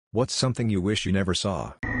What's something you wish you never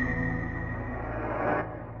saw?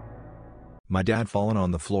 My dad fallen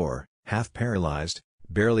on the floor, half paralyzed,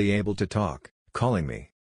 barely able to talk, calling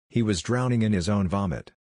me. He was drowning in his own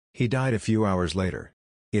vomit. He died a few hours later.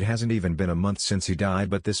 It hasn't even been a month since he died,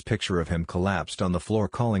 but this picture of him collapsed on the floor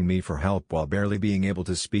calling me for help while barely being able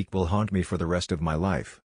to speak will haunt me for the rest of my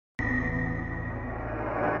life.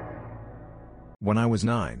 When I was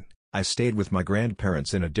 9, I stayed with my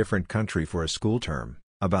grandparents in a different country for a school term,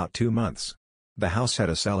 about 2 months. The house had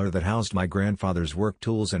a cellar that housed my grandfather's work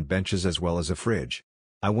tools and benches as well as a fridge.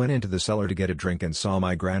 I went into the cellar to get a drink and saw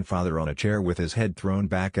my grandfather on a chair with his head thrown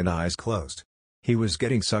back and eyes closed. He was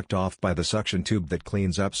getting sucked off by the suction tube that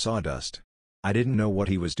cleans up sawdust. I didn't know what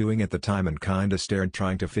he was doing at the time and kinda stared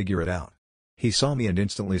trying to figure it out. He saw me and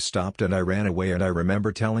instantly stopped and I ran away, and I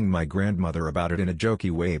remember telling my grandmother about it in a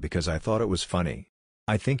jokey way because I thought it was funny.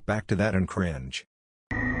 I think back to that and cringe.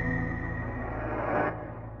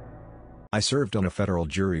 I served on a federal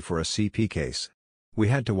jury for a CP case. We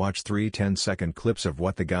had to watch 3 10-second clips of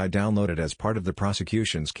what the guy downloaded as part of the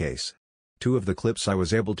prosecution's case. 2 of the clips I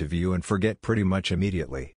was able to view and forget pretty much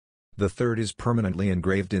immediately. The third is permanently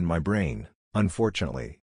engraved in my brain,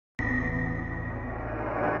 unfortunately.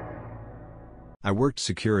 I worked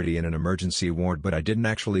security in an emergency ward, but I didn't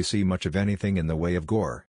actually see much of anything in the way of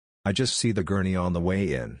gore. I just see the gurney on the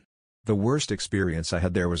way in. The worst experience I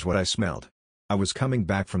had there was what I smelled. I was coming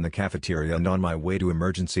back from the cafeteria and on my way to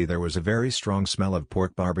emergency there was a very strong smell of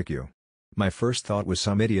pork barbecue. My first thought was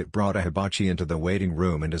some idiot brought a hibachi into the waiting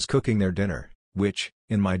room and is cooking their dinner, which,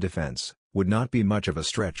 in my defense, would not be much of a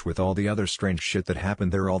stretch with all the other strange shit that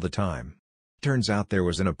happened there all the time. Turns out there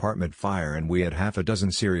was an apartment fire and we had half a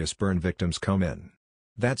dozen serious burn victims come in.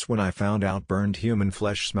 That's when I found out burned human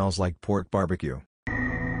flesh smells like pork barbecue.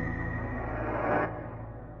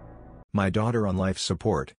 My daughter on life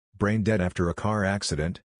support, brain dead after a car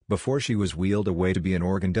accident, before she was wheeled away to be an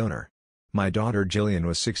organ donor. My daughter Jillian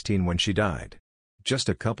was 16 when she died. Just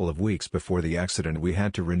a couple of weeks before the accident we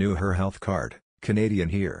had to renew her health card, Canadian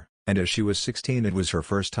here, and as she was 16 it was her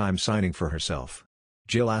first time signing for herself.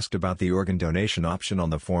 Jill asked about the organ donation option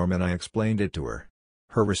on the form and I explained it to her.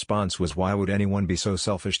 Her response was, why would anyone be so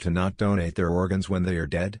selfish to not donate their organs when they are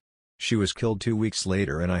dead? She was killed 2 weeks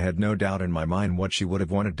later and I had no doubt in my mind what she would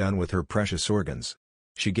have wanted done with her precious organs.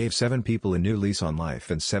 She gave 7 people a new lease on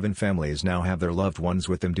life and 7 families now have their loved ones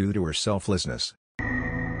with them due to her selflessness.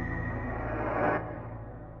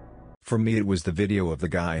 For me it was the video of the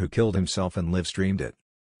guy who killed himself and live-streamed it.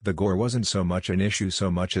 The gore wasn't so much an issue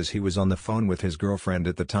so much as he was on the phone with his girlfriend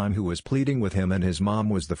at the time who was pleading with him, and his mom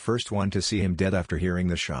was the first one to see him dead after hearing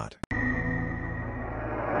the shot.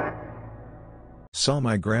 Saw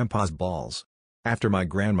my grandpa's balls. After my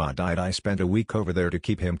grandma died I spent a week over there to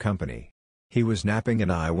keep him company. He was napping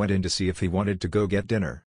and I went in to see if he wanted to go get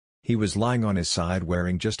dinner. He was lying on his side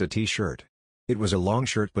wearing just a t-shirt. It was a long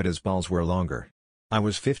shirt but his balls were longer. I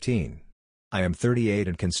was 15. I am 38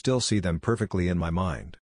 and can still see them perfectly in my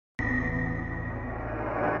mind.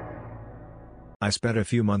 I spent a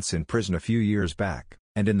few months in prison a few years back,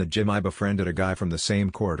 and in the gym I befriended a guy from the same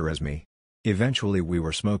quarter as me. Eventually we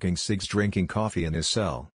were smoking cigs drinking coffee in his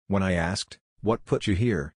cell, when I asked, "What put you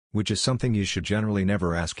here?" which is something you should generally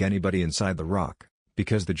never ask anybody inside the Rock,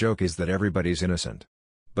 because the joke is that everybody's innocent.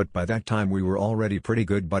 But by that time we were already pretty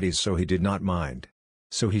good buddies so he did not mind.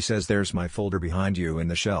 So he says, "There's my folder behind you in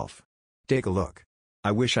the shelf. Take a look."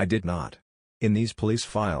 I wish I did not. In these police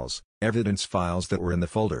files, evidence files that were in the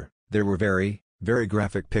folder, there were very, very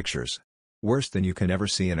graphic pictures. Worse than you can ever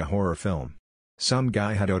see in a horror film. Some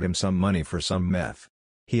guy had owed him some money for some meth.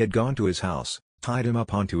 He had gone to his house, tied him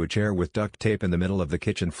up onto a chair with duct tape in the middle of the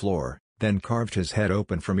kitchen floor, then carved his head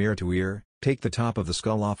open from ear to ear, take the top of the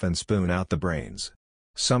skull off and spoon out the brains.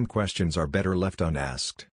 Some questions are better left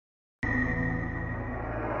unasked.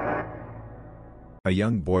 A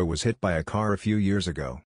young boy was hit by a car a few years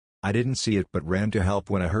ago. I didn't see it but ran to help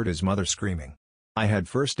when I heard his mother screaming. I had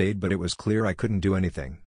first aid but it was clear I couldn't do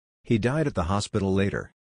anything. He died at the hospital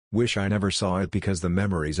later. Wish I never saw it because the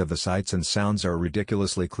memories of the sights and sounds are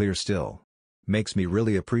ridiculously clear still. Makes me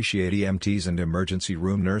really appreciate EMTs and emergency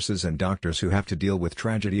room nurses and doctors who have to deal with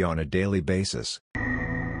tragedy on a daily basis.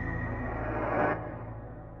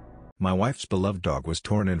 My wife's beloved dog was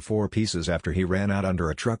torn in 4 pieces after he ran out under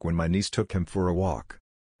a truck when my niece took him for a walk.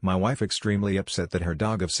 My wife, extremely upset that her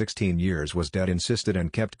dog of 16 years was dead, insisted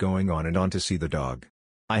and kept going on and on to see the dog.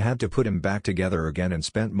 I had to put him back together again and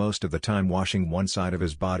spent most of the time washing one side of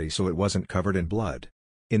his body so it wasn't covered in blood.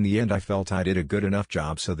 In the end I felt I did a good enough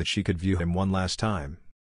job so that she could view him one last time.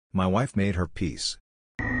 My wife made her peace.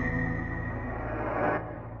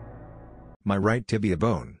 My right tibia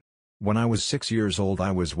bone. When I was 6 years old, I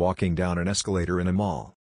was walking down an escalator in a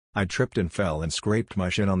mall. I tripped and fell and scraped my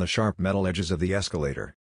shin on the sharp metal edges of the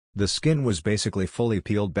escalator. The skin was basically fully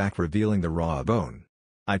peeled back, revealing the raw bone.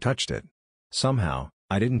 I touched it. Somehow,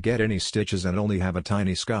 I didn't get any stitches and only have a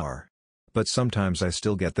tiny scar. But sometimes I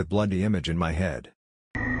still get that bloody image in my head.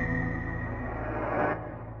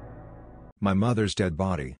 My mother's dead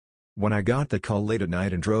body. When I got the call late at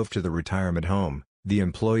night and drove to the retirement home, the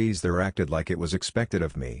employees there acted like it was expected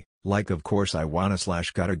of me, like of course I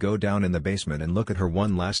gotta go down in the basement and look at her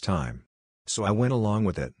one last time. So I went along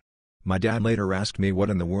with it. My dad later asked me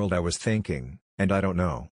what in the world I was thinking, and I don't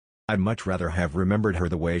know. I'd much rather have remembered her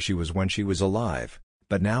the way she was when she was alive,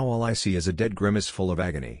 but now all I see is a dead grimace full of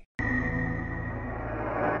agony.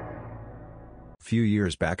 Few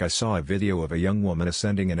years back I saw a video of a young woman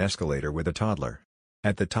ascending an escalator with a toddler.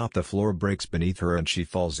 At the top the floor breaks beneath her and she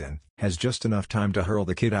falls in, has just enough time to hurl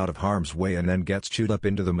the kid out of harm's way and then gets chewed up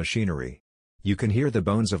into the machinery. You can hear the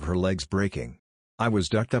bones of her legs breaking. I was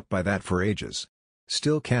ducked up by that for ages.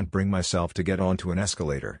 Still can't bring myself to get onto an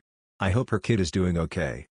escalator. I hope her kid is doing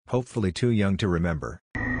okay, hopefully too young to remember.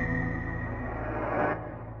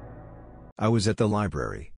 I was at the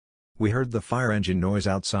library. We heard the fire engine noise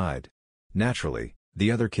outside. Naturally, the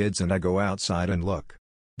other kids and I go outside and look.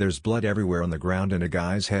 There's blood everywhere on the ground and a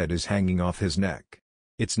guy's head is hanging off his neck.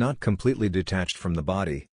 It's not completely detached from the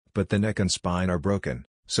body, but the neck and spine are broken,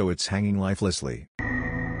 so it's hanging lifelessly.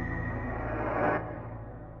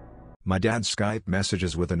 My dad Skype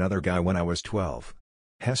messages with another guy when I was 12.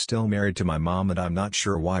 He's still married to my mom and I'm not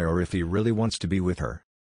sure why or if he really wants to be with her.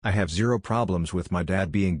 I have zero problems with my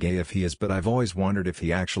dad being gay if he is, but I've always wondered if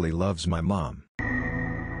he actually loves my mom.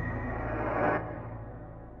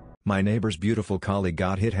 My neighbor's beautiful collie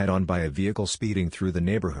got hit head-on by a vehicle speeding through the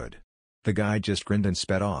neighborhood. The guy just grinned and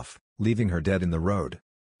sped off, leaving her dead in the road.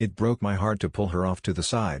 It broke my heart to pull her off to the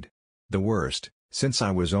side. The worst, since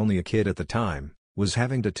I was only a kid at the time, was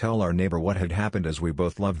having to tell our neighbor what had happened as we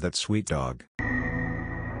both loved that sweet dog.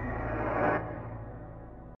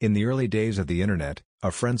 In the early days of the internet,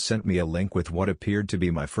 a friend sent me a link with what appeared to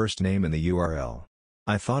be my first name in the URL.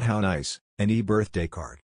 I thought how nice, an e-birthday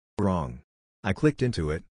card. Wrong. I clicked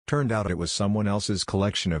into it, turned out it was someone else's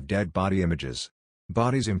collection of dead body images.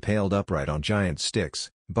 Bodies impaled upright on giant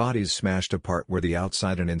sticks, bodies smashed apart where the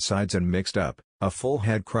outside and insides and mixed up, a full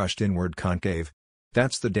head crushed inward concave.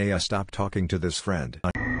 That's the day I stopped talking to this friend.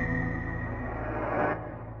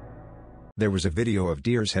 There was a video of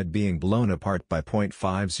deer's head being blown apart by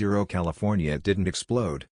 .50 California. It didn't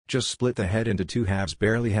explode, just split the head into two halves,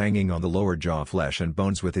 barely hanging on the lower jaw, flesh and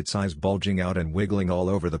bones with its eyes bulging out and wiggling all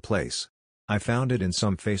over the place. I found it in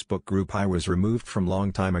some Facebook group I was removed from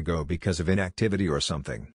long time ago because of inactivity or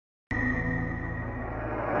something.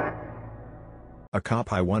 A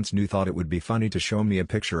cop I once knew thought it would be funny to show me a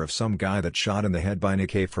picture of some guy that shot in the head by an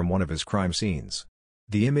AK from one of his crime scenes.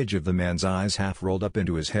 The image of the man's eyes half rolled up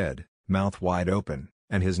into his head, mouth wide open,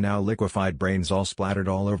 and his now liquefied brains all splattered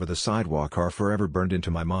all over the sidewalk are forever burned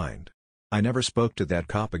into my mind. I never spoke to that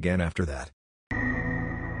cop again after that.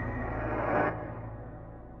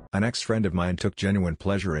 An ex-friend of mine took genuine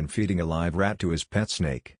pleasure in feeding a live rat to his pet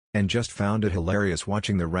snake, and just found it hilarious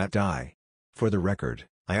watching the rat die. For the record,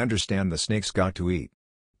 I understand the snake's got to eat.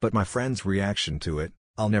 But my friend's reaction to it,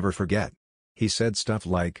 I'll never forget. He said stuff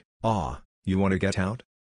like, "Aw, you wanna get out?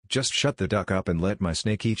 Just shut the duck up and let my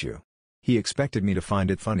snake eat you." He expected me to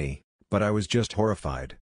find it funny, but I was just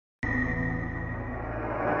horrified.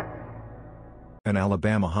 An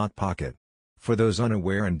Alabama Hot Pocket. For those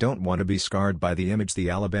unaware and don't want to be scarred by the image,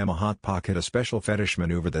 the Alabama Hot Pocket, a special fetish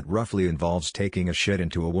maneuver that roughly involves taking a shit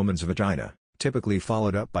into a woman's vagina, typically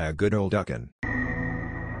followed up by a good old duckin'.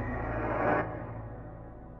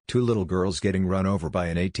 Two little girls getting run over by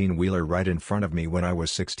an 18-wheeler right in front of me when I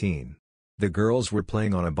was 16. The girls were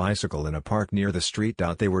playing on a bicycle in a park near the street.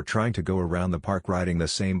 They were trying to go around the park riding the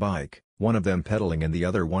same bike, one of them pedaling and the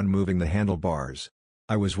other one moving the handlebars.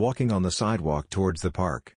 I was walking on the sidewalk towards the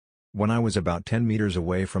park. When I was about 10 meters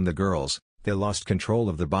away from the girls, they lost control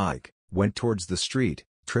of the bike, went towards the street,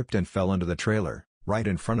 tripped and fell under the trailer, right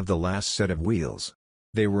in front of the last set of wheels.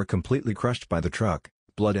 They were completely crushed by the truck,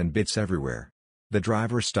 blood and bits everywhere. The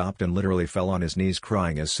driver stopped and literally fell on his knees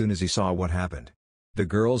crying as soon as he saw what happened. The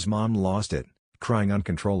girl's mom lost it, crying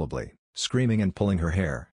uncontrollably, screaming and pulling her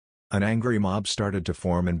hair. An angry mob started to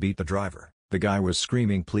form and beat the driver. The guy was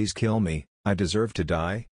screaming, "Please kill me, I deserve to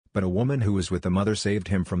die," but a woman who was with the mother saved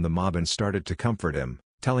him from the mob and started to comfort him,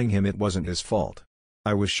 telling him it wasn't his fault.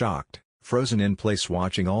 I was shocked, frozen in place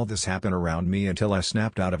watching all this happen around me until I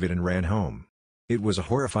snapped out of it and ran home. It was a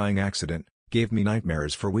horrifying accident, gave me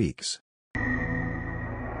nightmares for weeks.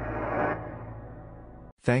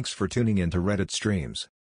 Thanks for tuning in to Reddit Streams.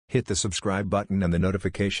 Hit the subscribe button and the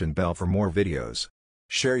notification bell for more videos.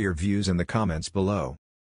 Share your views in the comments below.